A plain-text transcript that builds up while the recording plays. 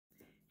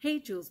Hey,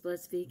 Jules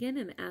Blessed Vegan,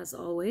 and as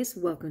always,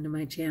 welcome to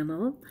my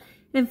channel.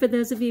 And for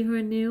those of you who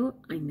are new,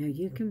 I know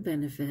you can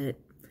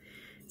benefit.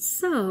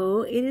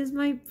 So, it is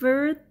my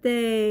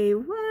birthday.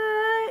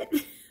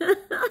 What?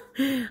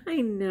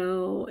 I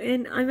know.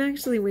 And I'm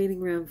actually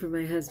waiting around for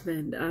my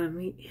husband.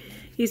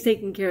 He's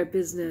taking care of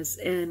business.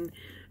 And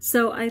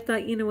so I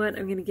thought, you know what,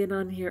 I'm going to get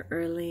on here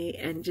early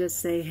and just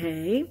say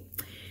hey.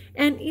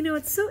 And, you know,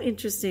 it's so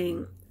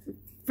interesting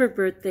for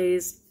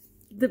birthdays.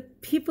 The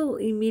people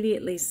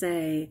immediately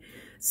say,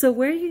 so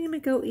where are you going to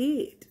go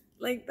eat?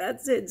 Like,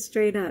 that's it,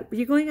 straight up. Are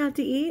you going out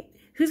to eat?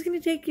 Who's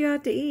going to take you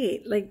out to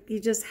eat? Like,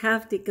 you just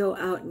have to go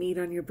out and eat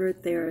on your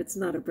birthday or it's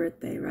not a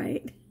birthday,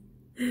 right?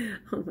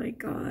 Oh my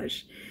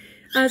gosh.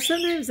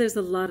 Sometimes there's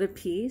a lot of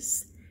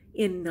peace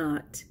in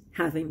not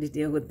having to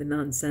deal with the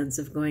nonsense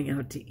of going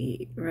out to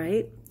eat,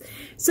 right?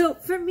 So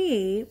for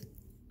me,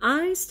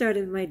 I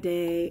started my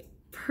day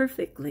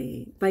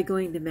perfectly by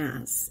going to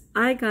Mass.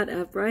 I got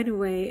up right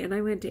away and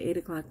I went to 8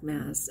 o'clock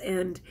Mass.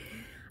 And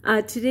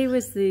today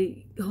was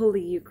the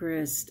Holy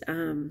Eucharist.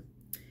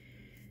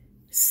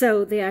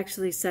 So they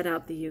actually set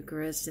out the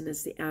Eucharist, and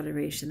it's the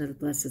adoration of the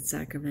Blessed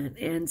Sacrament.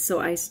 And so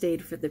I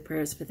stayed for the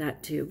prayers for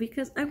that too,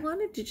 because I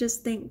wanted to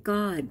just thank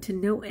God to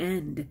no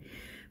end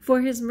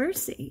for his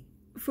mercy,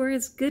 for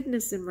his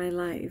goodness in my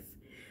life,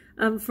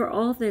 for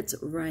all that's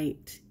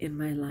right in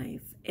my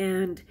life.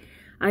 And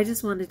I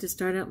just wanted to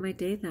start out my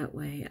day that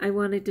way. I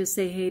wanted to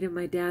say hey to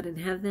my dad in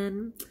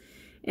heaven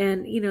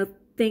and, you know,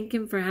 thank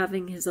him for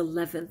having his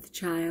 11th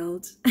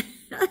child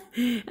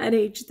at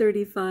age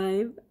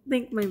 35.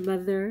 Thank my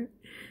mother,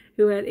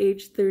 who at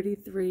age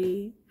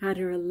 33 had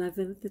her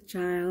 11th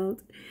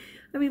child.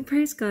 I mean,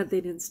 praise God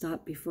they didn't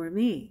stop before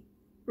me,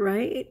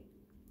 right?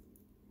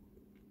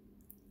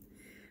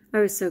 I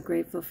was so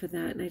grateful for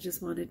that, and I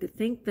just wanted to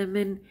thank them.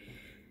 And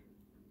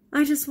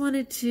I just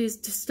wanted to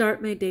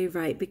start my day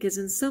right, because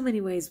in so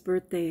many ways,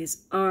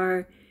 birthdays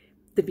are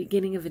the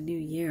beginning of a new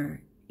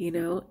year, you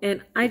know,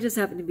 and I just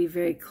happen to be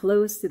very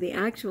close to the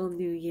actual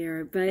new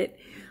year. But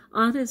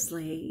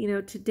honestly, you know,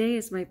 today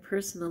is my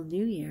personal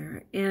new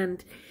year.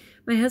 And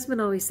my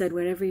husband always said,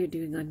 whatever you're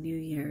doing on New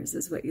Year's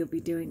is what you'll be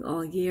doing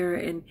all year.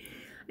 And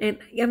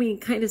I mean,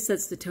 it kind of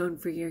sets the tone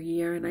for your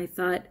year. And I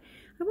thought,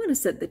 I want to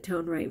set the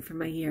tone right for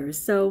my year.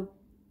 So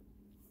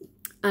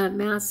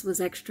Mass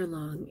was extra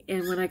long.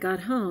 And when I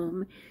got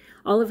home,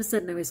 all of a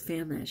sudden I was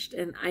famished.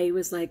 And I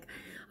was like,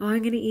 oh,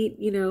 I'm going to eat,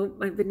 you know,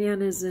 my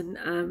bananas.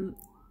 And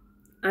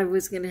I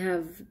was going to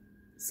have,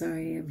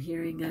 sorry, I'm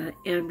hearing an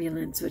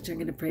ambulance, which I'm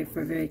going to pray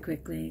for very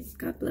quickly.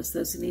 God bless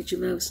those who need you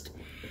most.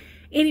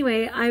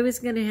 Anyway, I was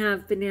going to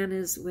have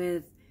bananas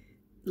with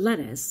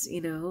lettuce, you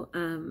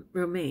know,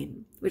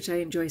 romaine, which I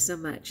enjoy so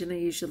much. And I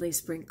usually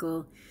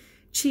sprinkle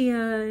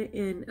chia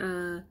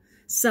and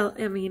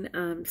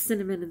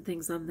cinnamon and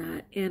things on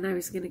that. And I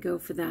was going to go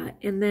for that.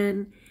 And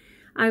then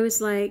I was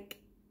like,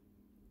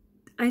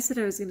 I said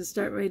I was going to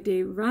start my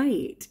day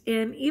right.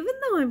 And even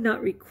though I'm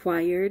not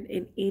required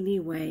in any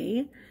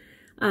way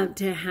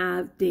to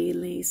have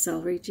daily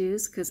celery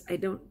juice, because I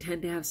don't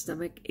tend to have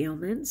stomach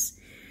ailments,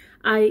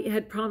 I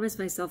had promised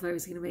myself I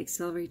was going to make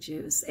celery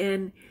juice.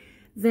 And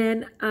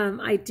then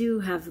I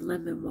do have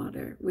lemon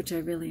water, which I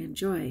really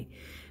enjoy.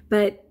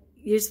 But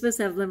you're supposed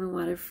to have lemon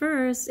water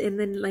first, and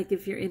then, like,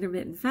 if you're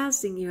intermittent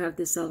fasting, you have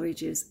the celery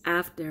juice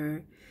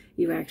after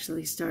you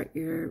actually start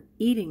your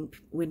eating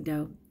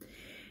window.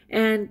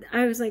 And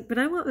I was like, but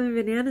I want my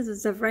bananas and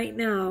stuff right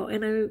now.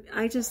 And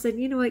I just said,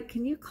 you know what,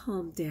 can you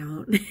calm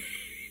down?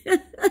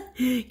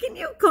 Can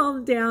you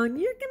calm down?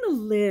 You're going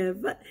to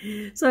live.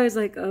 So I was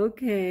like,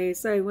 okay.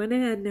 So I went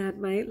ahead and had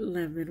my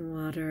lemon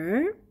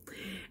water.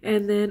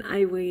 And then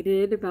I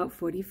waited about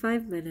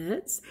 45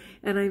 minutes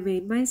and I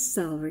made my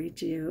celery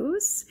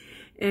juice.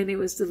 And it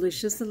was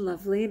delicious and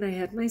lovely. And I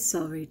had my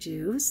celery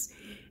juice.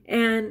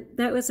 And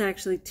that was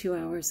actually 2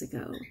 hours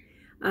ago.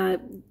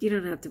 You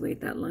don't have to wait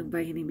that long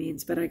by any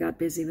means, but I got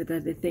busy with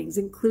other things,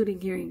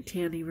 including hearing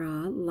Tanny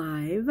Raw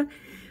live,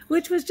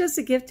 which was just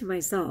a gift to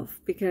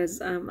myself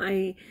because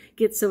I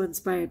get so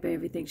inspired by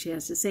everything she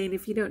has to say. And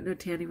if you don't know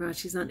Tanny Raw,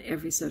 she's on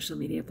every social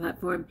media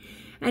platform.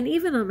 And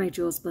even on my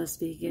Jules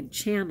Blessed Vegan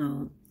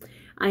channel,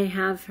 I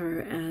have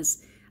her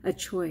as a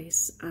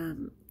choice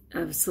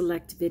of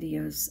select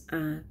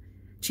videos,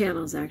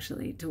 channels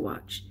actually, to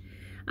watch.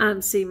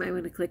 So you might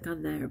want to click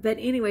on there. But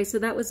anyway, so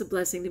that was a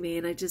blessing to me,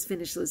 and I just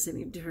finished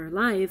listening to her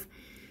live.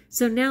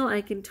 So now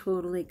I can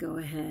totally go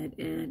ahead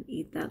and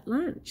eat that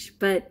lunch,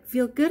 but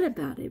feel good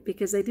about it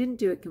because I didn't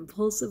do it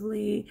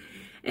compulsively,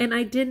 and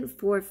I didn't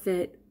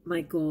forfeit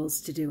my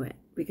goals to do it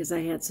because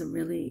I had some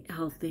really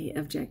healthy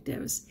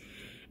objectives.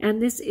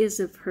 And this is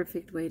a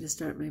perfect way to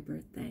start my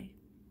birthday.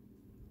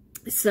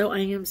 So I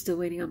am still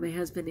waiting on my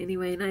husband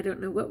anyway, and I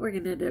don't know what we're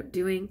going to end up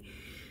doing.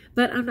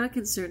 But I'm not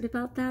concerned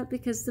about that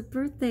because the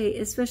birthday,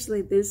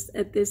 especially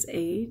at this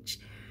age,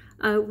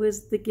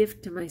 was the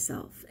gift to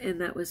myself.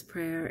 And that was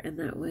prayer, and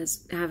that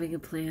was having a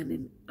plan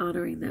and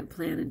honoring that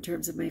plan in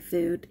terms of my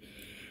food.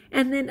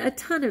 And then a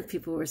ton of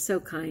people were so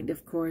kind,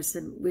 of course,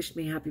 and wished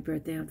me happy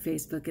birthday on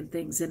Facebook and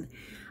things. And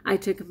I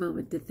took a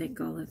moment to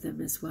thank all of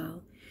them as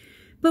well.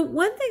 But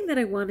one thing that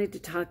I wanted to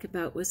talk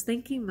about was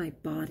thanking my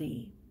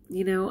body.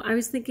 You know, I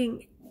was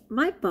thinking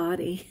my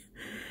body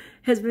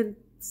has been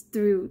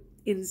through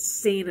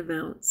insane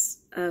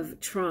amounts of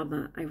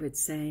trauma, I would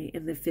say,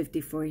 in the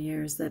 54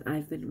 years that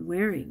I've been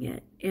wearing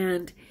it.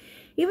 And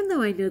even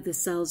though I know the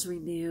cells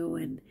renew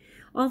and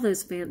all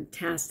those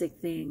fantastic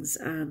things,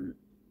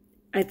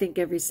 I think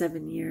every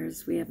 7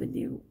 years we have a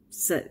new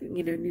set,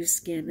 new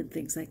skin and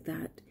things like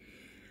that.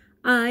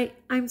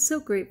 I'm so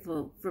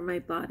grateful for my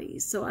body.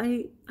 So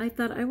I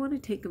thought I want to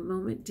take a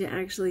moment to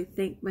actually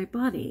thank my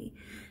body,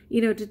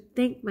 to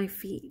thank my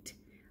feet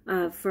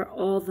for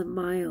all the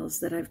miles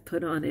that I've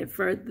put on it,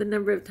 for the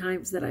number of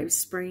times that I've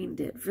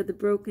sprained it, for the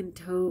broken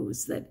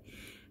toes that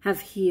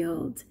have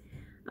healed,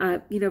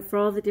 for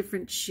all the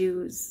different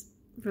shoes,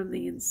 from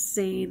the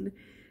insane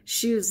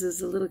shoes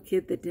as a little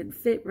kid that didn't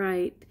fit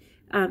right.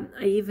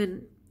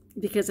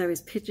 Because I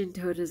was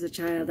pigeon-toed as a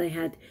child, I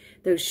had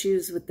those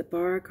shoes with the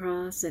bar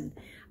across, and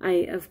I,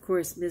 of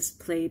course,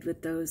 misplayed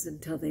with those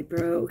until they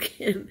broke.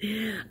 And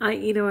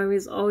I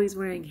was always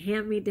wearing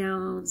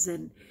hand-me-downs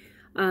and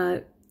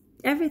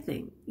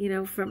everything,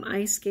 from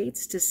ice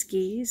skates to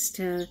skis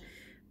to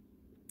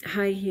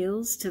high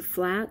heels to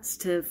flats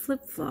to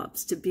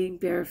flip-flops to being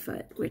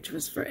barefoot, which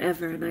was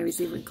forever, and I was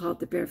even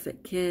called the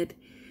barefoot kid.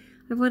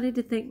 I wanted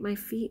to thank my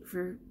feet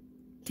for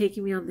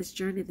taking me on this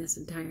journey this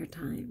entire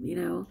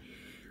time,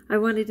 I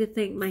wanted to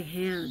thank my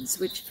hands,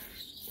 which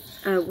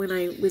when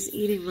I was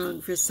eating wrong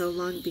for so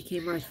long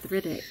became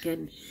arthritic,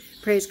 and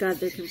praise God,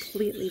 they're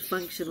completely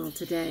functional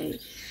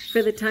today.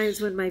 For the times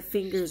when my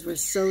fingers were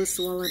so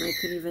swollen I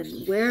couldn't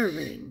even wear a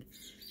ring.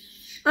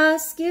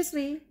 Excuse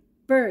me,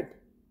 bird,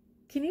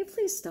 can you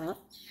please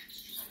stop?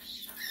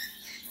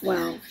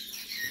 Wow.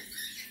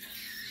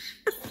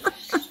 I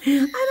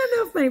don't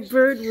know if my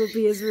bird will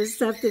be as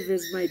receptive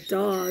as my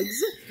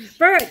dogs.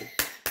 Bird,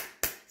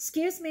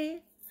 excuse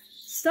me,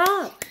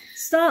 stop.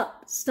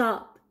 Stop,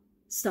 stop,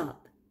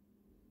 stop.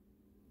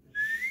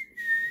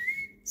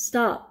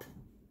 Stop.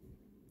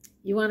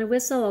 You want to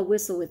whistle? I'll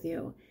whistle with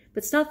you.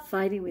 But stop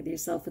fighting with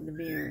yourself in the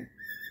mirror.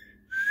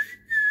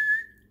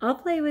 I'll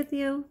play with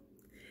you.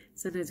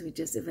 Sometimes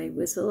if I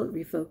whistle, it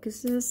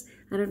refocuses.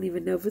 I don't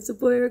even know if it's a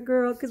boy or a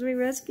girl because we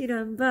rescued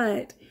him.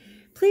 But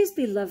please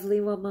be lovely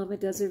while Mama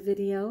does her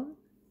video.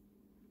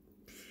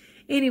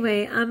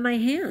 Anyway, on my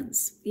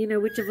hands,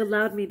 which have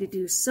allowed me to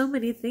do so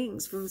many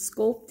things, from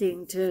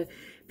sculpting to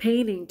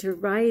painting to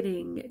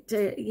writing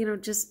to,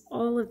 just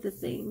all of the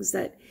things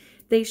that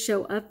they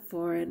show up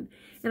for. And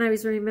I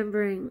was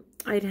remembering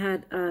I'd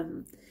had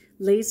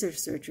laser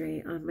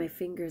surgery on my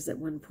fingers at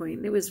one point,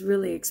 and it was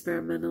really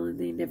experimental and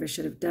they never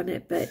should have done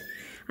it, but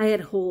I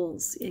had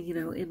holes,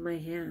 in my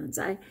hands.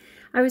 I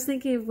was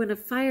thinking of when a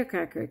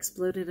firecracker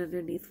exploded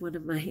underneath one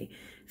of my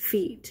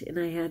feet, and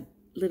I had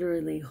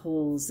literally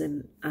holes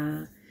in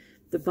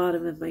the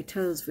bottom of my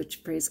toes,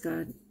 which, praise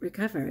God,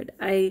 recovered.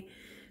 I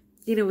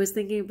was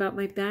thinking about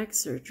my back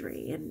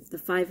surgery and the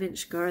 5-inch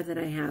scar that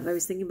I have. I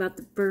was thinking about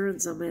the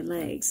burns on my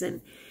legs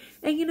and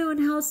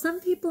how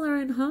some people are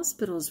in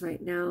hospitals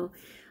right now.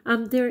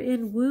 They're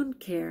in wound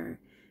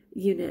care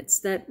units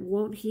that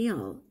won't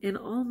heal, and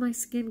all my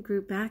skin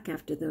grew back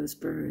after those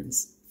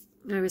burns.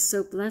 I was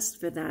so blessed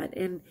for that.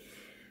 And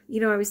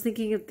I was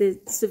thinking of the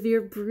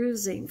severe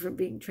bruising from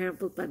being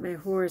trampled by my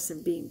horse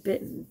and being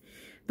bitten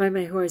by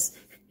my horse,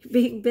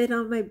 being bit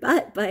on my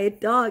butt by a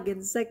dog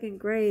in 2nd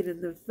grade,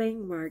 and the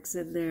fang marks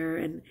in there.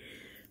 And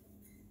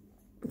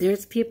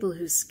there's people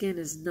whose skin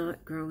is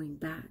not growing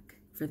back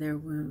for their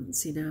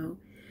wounds,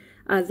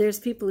 There's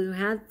people who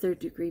had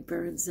 3rd-degree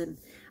burns, and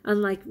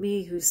unlike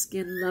me, whose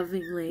skin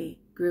lovingly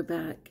grew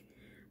back,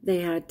 they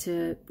had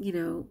to,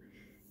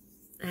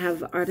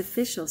 have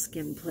artificial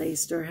skin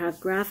placed or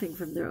have grafting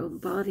from their own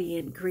body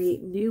and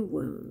create new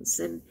wounds.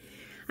 And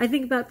I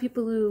think about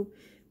people who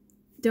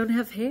don't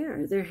have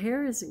hair. Their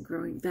hair isn't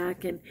growing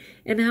back, and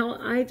how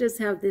I just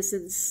have this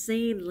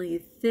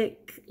insanely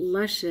thick,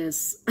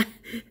 luscious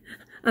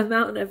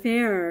amount of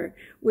hair,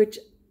 which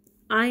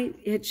I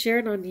had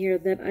shared on here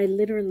that I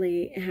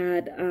literally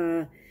had,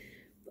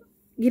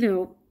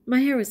 my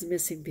hair was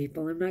missing,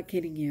 people. I'm not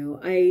kidding you.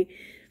 I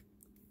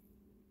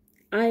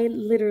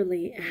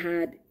literally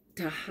had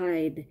to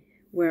hide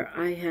where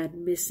I had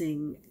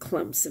missing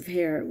clumps of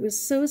hair. It was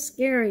so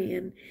scary,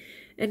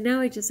 and now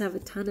I just have a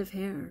ton of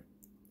hair,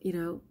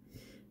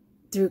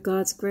 through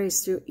God's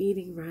grace, through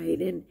eating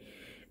right. And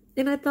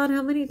I thought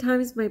how many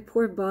times my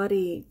poor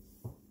body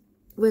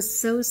was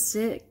so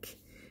sick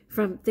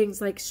from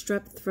things like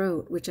strep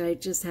throat, which I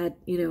just had,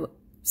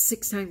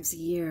 6 times a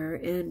year,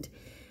 and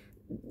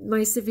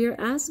my severe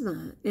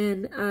asthma,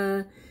 and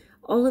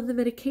all of the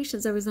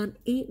medications. I was on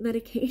 8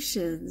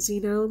 medications,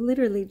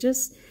 literally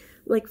just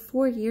like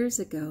 4 years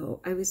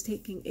ago, I was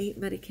taking 8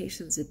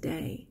 medications a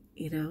day,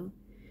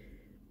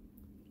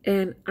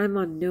 and I'm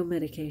on no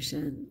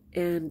medication,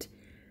 and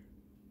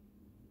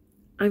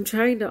I'm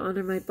trying to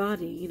honor my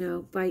body,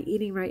 by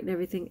eating right and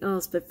everything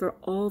else, but for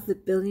all the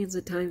billions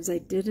of times I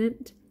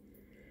didn't,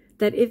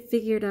 that it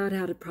figured out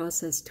how to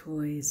process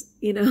toys,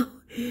 you know,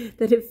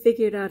 that it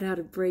figured out how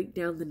to break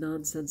down the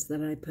nonsense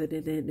that I put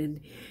in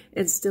it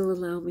and still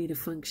allow me to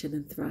function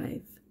and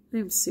thrive.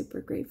 I'm super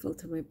grateful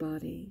to my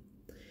body.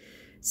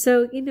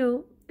 So, you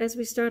know, as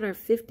we start our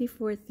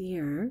 54th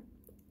year,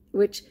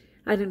 which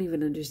I don't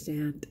even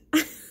understand.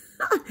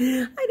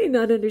 I do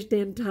not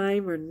understand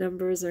time or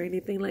numbers or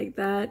anything like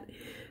that,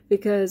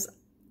 because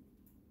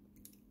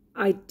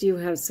I do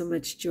have so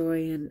much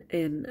joy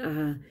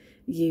and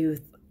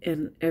youth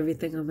and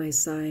everything on my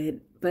side.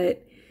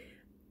 But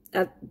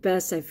at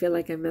best, I feel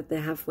like I'm at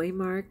the halfway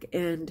mark,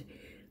 and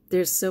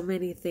there's so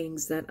many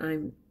things that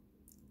I'm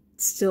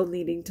still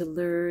needing to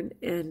learn,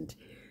 and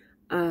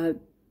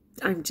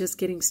I'm just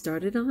getting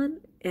started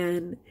on,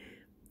 and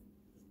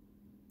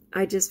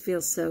I just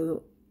feel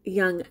so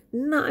young.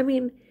 No, I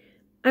mean,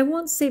 I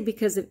won't say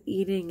because of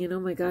eating and oh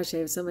my gosh, I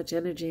have so much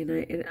energy,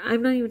 and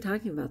I'm not even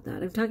talking about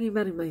that. I'm talking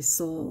about in my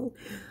soul.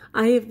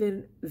 I have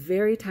been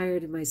very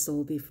tired in my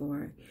soul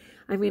before.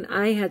 I mean,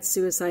 I had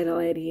suicidal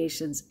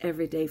ideations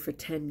every day for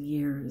 10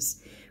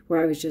 years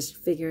where I was just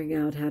figuring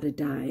out how to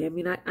die. I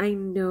mean, I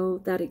know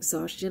that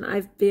exhaustion.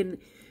 I've been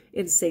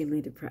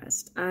insanely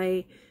depressed.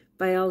 I,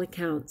 by all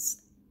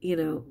accounts, you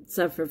know,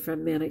 suffer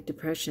from manic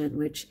depression,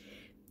 which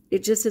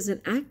it just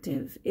isn't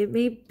active. It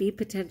may be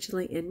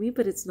potentially in me,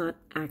 but it's not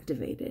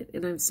activated.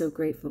 And I'm so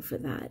grateful for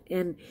that.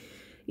 And,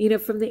 you know,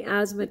 from the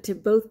asthma to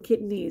both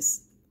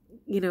kidneys,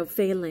 you know,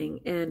 failing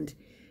and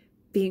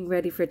being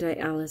ready for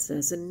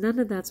dialysis. And none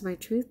of that's my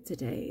truth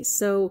today.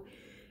 So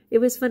it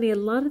was funny. A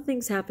lot of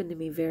things happened to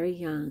me very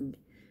young,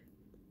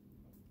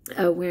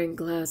 wearing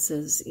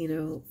glasses, you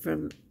know,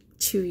 from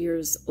 2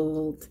 years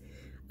old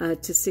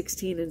to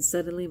 16, and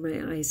suddenly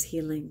my eyes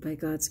healing by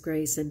God's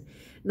grace and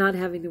not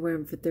having to wear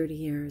them for 30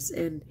 years.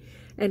 And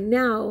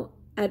now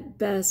at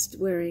best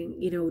wearing,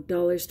 you know,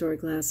 dollar store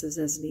glasses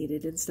as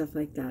needed and stuff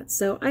like that.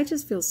 So I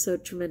just feel so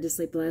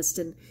tremendously blessed.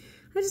 And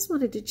I just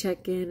wanted to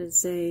check in and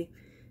say,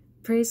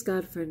 praise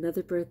God for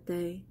another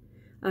birthday,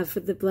 for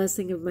the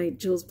blessing of my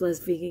Jules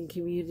Blessed Vegan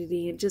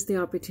community, and just the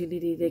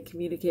opportunity to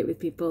communicate with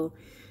people,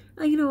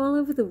 you know, all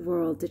over the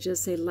world, to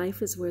just say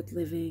life is worth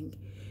living.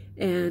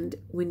 And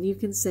when you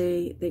can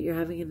say that you're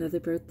having another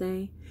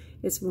birthday,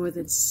 it's more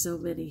than so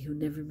many who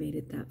never made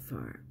it that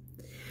far.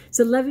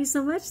 So love you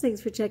so much.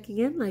 Thanks for checking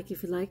in. Like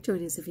if you like,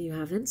 join us if you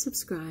haven't.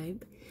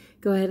 Subscribe.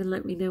 Go ahead and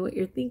let me know what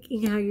you're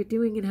thinking, how you're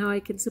doing, and how I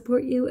can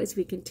support you as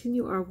we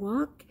continue our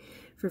walk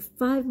for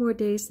 5 more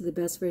days to the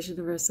best version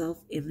of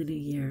ourselves in the new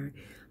year.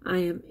 I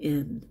am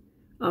in.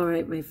 All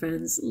right, my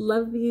friends.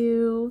 Love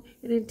you.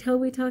 And until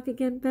we talk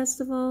again,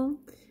 best of all,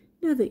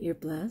 know that you're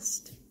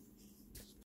blessed.